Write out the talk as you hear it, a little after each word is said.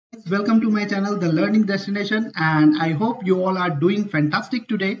Welcome to my channel, The Learning Destination, and I hope you all are doing fantastic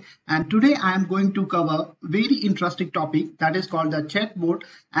today. And today I am going to cover very interesting topic that is called the chatbot,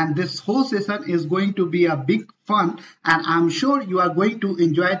 and this whole session is going to be a big fun, and I'm sure you are going to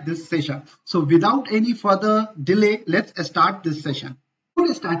enjoy this session. So without any further delay, let's start this session.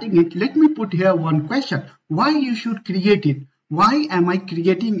 Before starting it, let me put here one question. Why you should create it? Why am I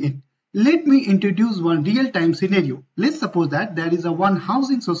creating it? Let me introduce one real-time scenario. Let's suppose that there is a one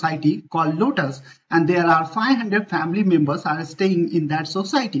housing society called Lotus and there are 500 family members are staying in that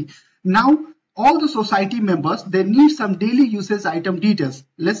society. Now, all the society members, they need some daily usage item details.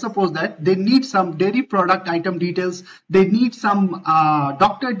 Let's suppose that they need some dairy product item details. They need some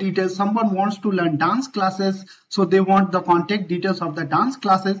doctor details. Someone wants to learn dance classes, so they want the contact details of the dance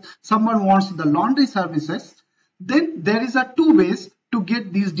classes. Someone wants the laundry services. Then there is a two ways to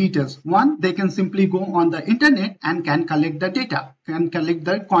get these details. One, they can simply go on the internet and can collect the data, can collect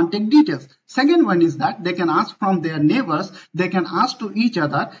the contact details. Second one is that they can ask from their neighbors, they can ask to each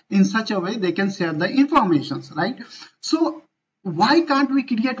other in such a way they can share the information, right? So why can't we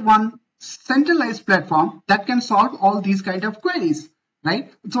create one centralized platform that can solve all these kind of queries,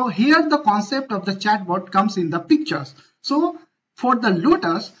 right? So here the concept of the chatbot comes in the pictures. So for the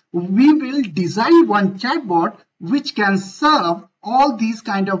Lotus, we will design one chatbot which can serve all these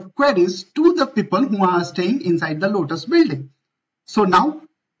kind of queries to the people who are staying inside the Lotus building. So now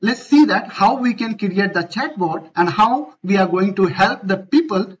let's see that how we can create the chatbot and how we are going to help the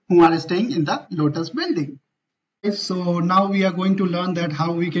people who are staying in the Lotus building. So now we are going to learn that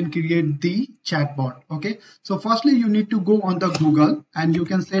how we can create the chatbot. Okay, so firstly you need to go on the Google and you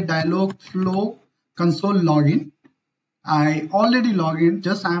can say Dialogflow console login. I already logged in,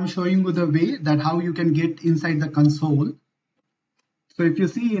 just I am showing you the way that how you can get inside the console. So if you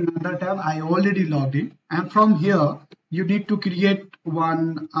see in another tab, I already logged in, and from here you need to create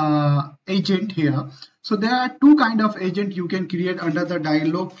one agent here. So there are two kind of agent you can create under the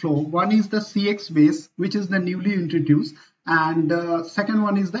Dialogflow. One is the CX base, which is the newly introduced, and second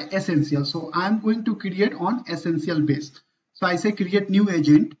one is the essential. So I'm going to create on essential base. So I say create new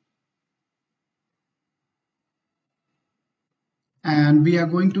agent. And we are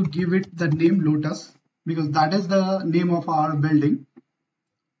going to give it the name Lotus because that is the name of our building.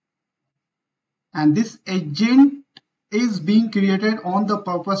 And this agent is being created on the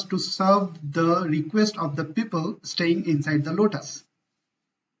purpose to serve the request of the people staying inside the Lotus.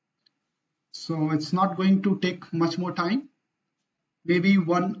 So it's not going to take much more time, maybe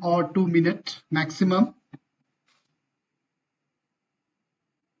 1 or 2 minutes maximum.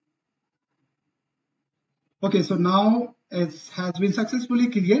 Okay, so now it has been successfully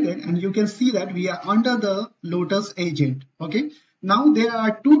created and you can see that we are under the Lotus agent. Okay, now there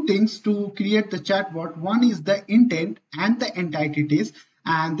are two things to create the chatbot. One is the intent and the entities,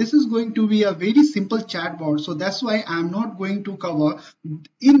 and this is going to be a very simple chatbot. So that's why I'm not going to cover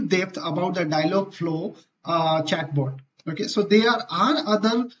in depth about the Dialogflow chatbot. Okay, so there are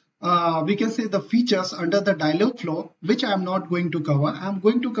other we can say the features under the Dialogflow which I am not going to cover. I am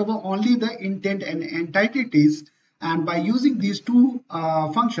going to cover only the intent and entities, and by using these two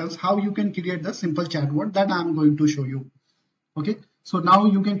functions, how you can create the simple chatbot that I am going to show you. Okay, so now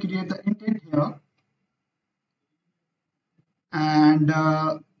you can create the intent here and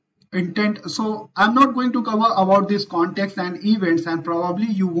intent. So I'm not going to cover about this context and events, and probably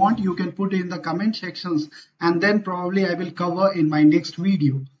you can put in the comment sections, and then probably I will cover in my next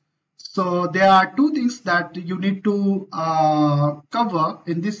video. So there are two things that you need to cover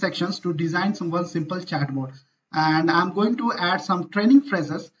in these sections to design one simple chatbot. And I'm going to add some training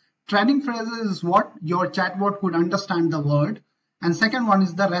phrases. Training phrases is what your chatbot could understand the word. And second one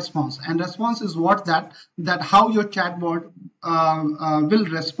is the response. And response is what that how your chatbot will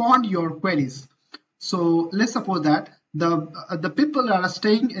respond your queries. So let's suppose that the people are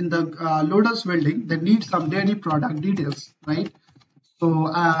staying in the Lotus building. They need some dairy product details, right? So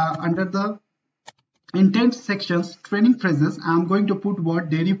under the intent sections, training phrases, I'm going to put word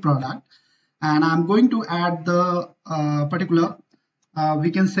dairy product, and I'm going to add the particular,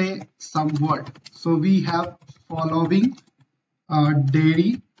 we can say some word. So we have following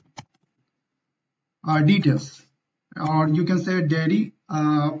dairy details, or you can say dairy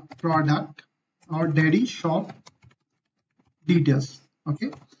product or dairy shop details. Okay.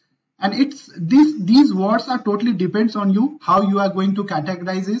 And it's these words are totally depends on you how you are going to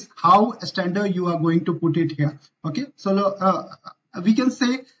categorize this, how standard you are going to put it here. Okay, so we can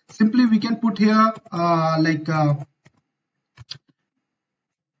say simply we can put here like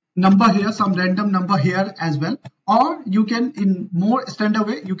number here, some random number here as well, or you can in more standard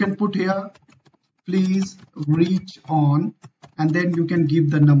way you can put here please reach on, and then you can give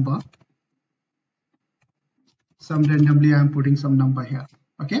the number. Some randomly I'm putting some number here.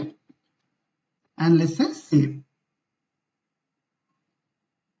 Okay, and let's say save.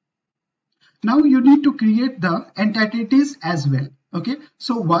 Now you need to create the entities as well. Okay,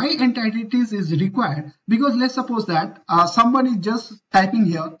 so why entities is required? Because let's suppose that someone is just typing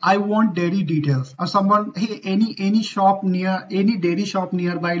here, I want dairy details, or someone, hey, any shop near, any dairy shop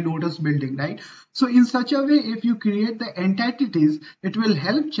nearby Lotus building, right? So in such a way, if you create the entities, it will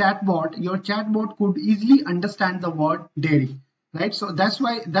help chatbot. Your chatbot could easily understand the word dairy, right? So that's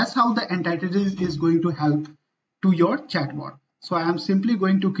how the entities is going to help to your chatbot. So I am simply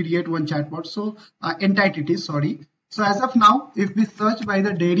going to create one chatbot. So entities, sorry. So as of now, if we search by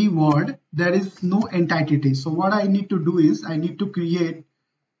the dairy word, there is no entity. So what I need to do is I need to create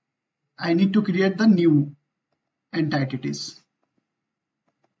the new entities.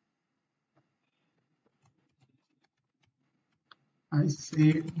 I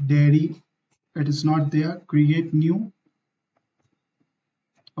say dairy, it is not there, create new.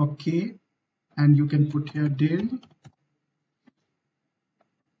 Okay, and you can put here dairy.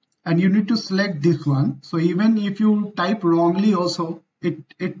 And you need to select this one. So even if you type wrongly also,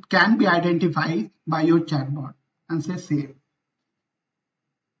 it can be identified by your chatbot, and say save.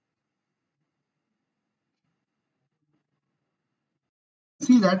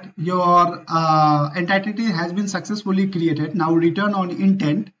 See that your entity has been successfully created. Now return on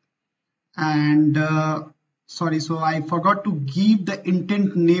intent, and sorry, so I forgot to give the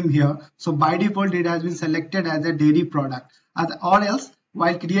intent name here. So by default it has been selected as a dairy product, or else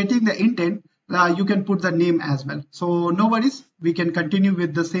while creating the intent you can put the name as well. So no worries, we can continue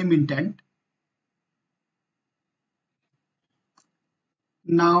with the same intent.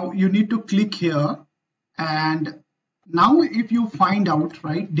 Now you need to click here, and now if you find out,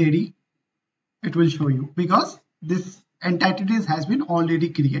 right, dairy, it will show you because this entities has been already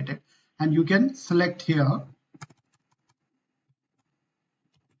created, and you can select here.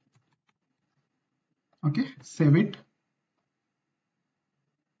 Okay, save it.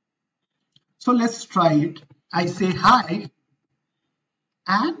 So let's try it. I say hi,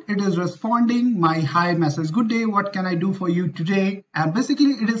 and it is responding my hi message. Good day, what can I do for you today? And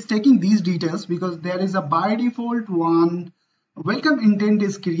basically it is taking these details because there is a by default one welcome intent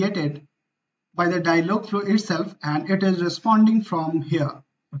is created by the Dialogflow itself, and it is responding from here.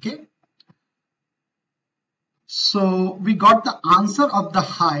 Okay, so we got the answer of the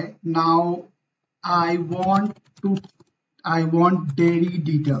hi. Now I want dairy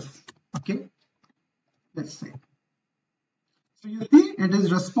details. Okay, let's say. So you see, it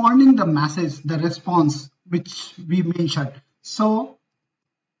is responding the message, the response which we mentioned. So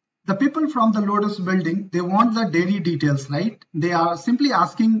the people from the Lotus building, they want the dairy details, right? They are simply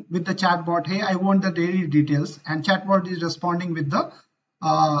asking with the chatbot, hey, I want the dairy details, and chatbot is responding with the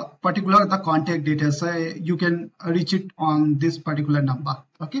the contact details. So you can reach it on this particular number.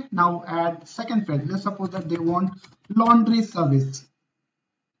 Okay, now add second field. Let's suppose that they want laundry service,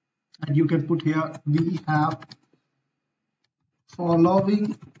 and you can put here, we have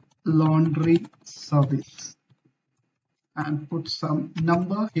following laundry service, and put some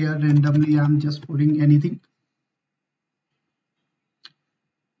number here randomly. I'm just putting anything,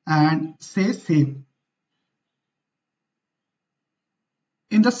 and say save.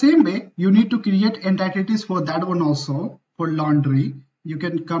 In the same way, you need to create entities for that one also. For laundry, you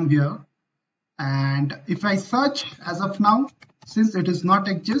can come here, and if I search, as of now, since it is not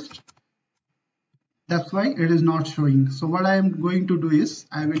exist, that's why it is not showing. So what I am going to do is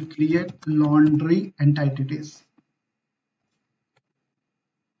I will create laundry entities.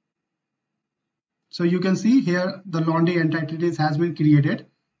 So you can see here the laundry entities has been created.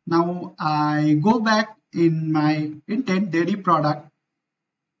 Now I go back in my intent dairy product,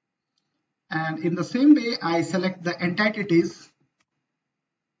 and in the same way I select the entities,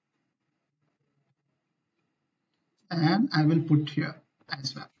 and I will put here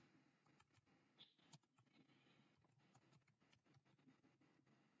as well.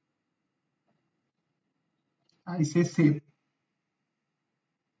 I say save.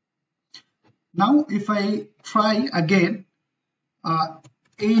 Now if I try again,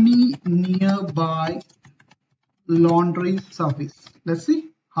 any nearby laundry service, let's see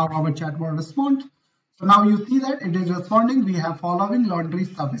how our chatbot responds. So now you see that it is responding, we have following laundry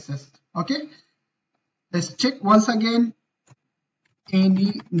services. Okay, let's check once again,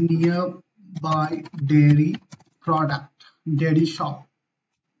 any nearby dairy product, dairy shop.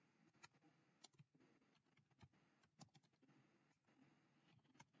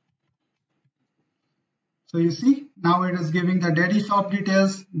 So you see, now it is giving the dairy shop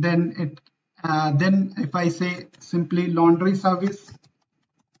details, then it Then if I say simply laundry service,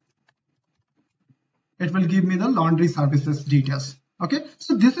 it will give me the laundry services details. Okay,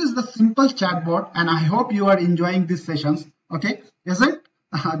 so this is the simple chatbot, and I hope you are enjoying these sessions. Okay, is it?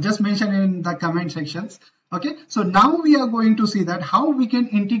 Just mention in the comment sections. Okay, so now we are going to see that how we can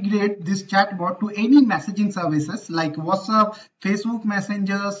integrate this chatbot to any messaging services like WhatsApp, Facebook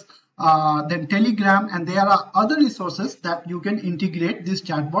Messengers, then Telegram, and there are other resources that you can integrate this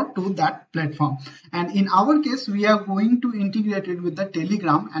chatbot to that platform. And in our case, we are going to integrate it with the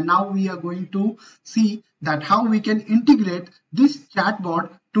Telegram, and now we are going to see that how we can integrate this chatbot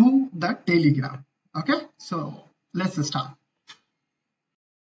to the Telegram. Okay, so let's start.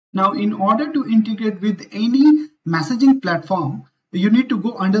 Now, in order to integrate with any messaging platform, you need to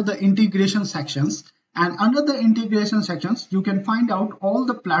go under the integration sections. And under the integration sections, you can find out all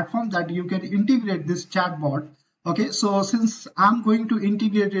the platforms that you can integrate this chatbot. Okay, so since I'm going to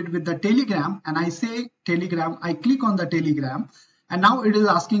integrate it with the Telegram, and I say Telegram, I click on the Telegram, and now it is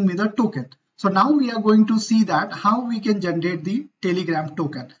asking me the token. So now we are going to see that how we can generate the Telegram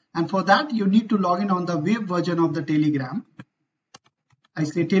token. And for that, you need to log in on the web version of the Telegram. I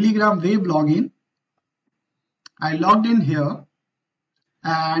say Telegram web login. I logged in here,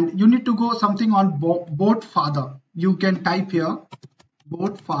 and you need to go something on bot father. You can type here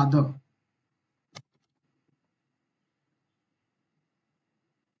bot father.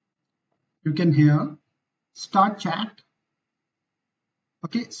 You can here start chat.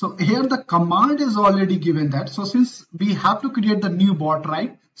 Okay, so here the command is already given that. So since we have to create the new bot,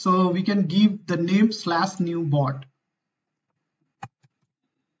 right? So we can give the name /new bot.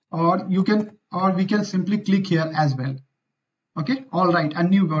 Or we can simply click here as well. Okay, all right, a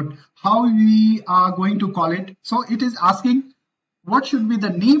new bot. How we are going to call it? So it is asking what should be the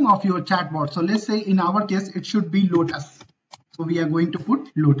name of your chatbot. So let's say in our case it should be Lotus. So we are going to put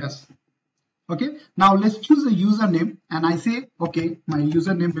Lotus. Okay, now let's choose a username, and I say okay, my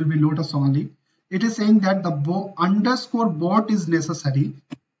username will be Lotus only. It is saying that the _bot is necessary.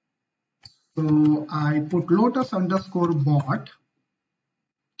 So I put Lotus _bot.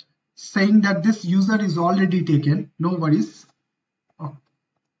 Saying that this user is already taken, no worries.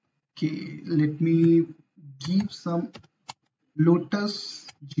 Okay, let me give some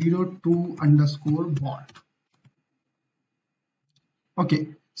Lotus02_bot.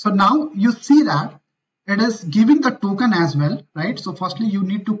 Okay, so now you see that it is giving the token as well, right? So firstly, you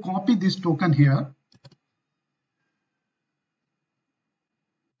need to copy this token here.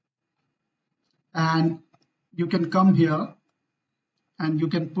 And you can come here and you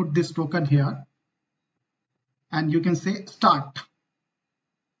can put this token here, and you can say start.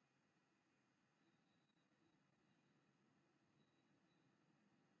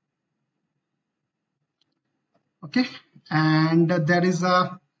 Okay, and there is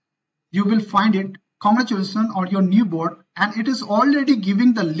you will find it, congratulations on your new bot, and it is already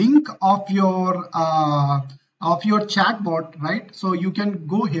giving the link of your chatbot, right? So you can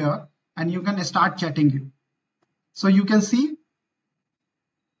go here and you can start chatting it. So you can see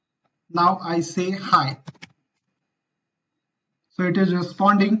now I say hi. So it is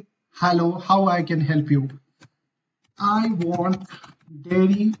responding, hello, how I can help you? I want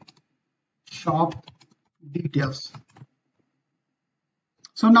dairy shop details.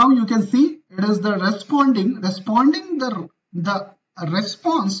 So now you can see it is the responding the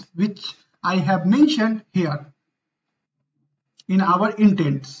response which I have mentioned here in our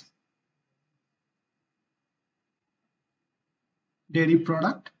intents. Dairy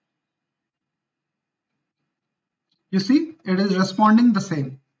product. You see, it is responding the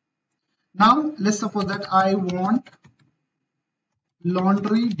same. Now let's suppose that I want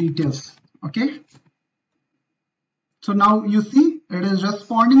laundry details. Okay. So now you see it is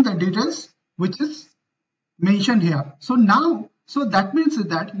responding the details which is mentioned here. So now, so that means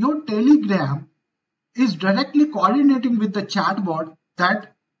that your Telegram is directly coordinating with the chatbot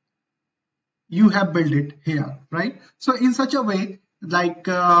that you have built it here, right? So in such a way, like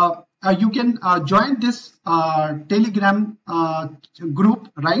you can join this Telegram group,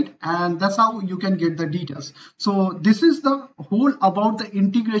 right? And that's how you can get the details. So this is the whole about the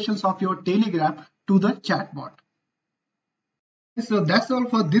integrations of your Telegram to the chatbot. So that's all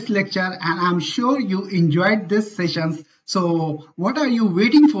for this lecture, and I'm sure you enjoyed this sessions. So what are you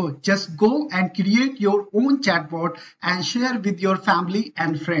waiting for? Just go and create your own chatbot and share with your family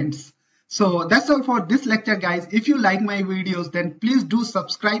and friends. So that's all for this lecture, guys. If you like my videos, then please do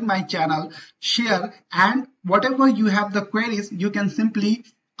subscribe my channel, share, and whatever you have the queries, you can simply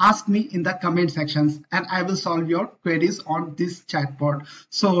ask me in the comment sections and I will solve your queries on this chatbot.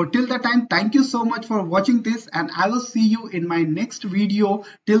 So till the time, thank you so much for watching this, and I will see you in my next video.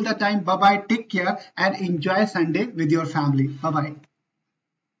 Till the time, bye bye, take care and enjoy Sunday with your family. Bye bye.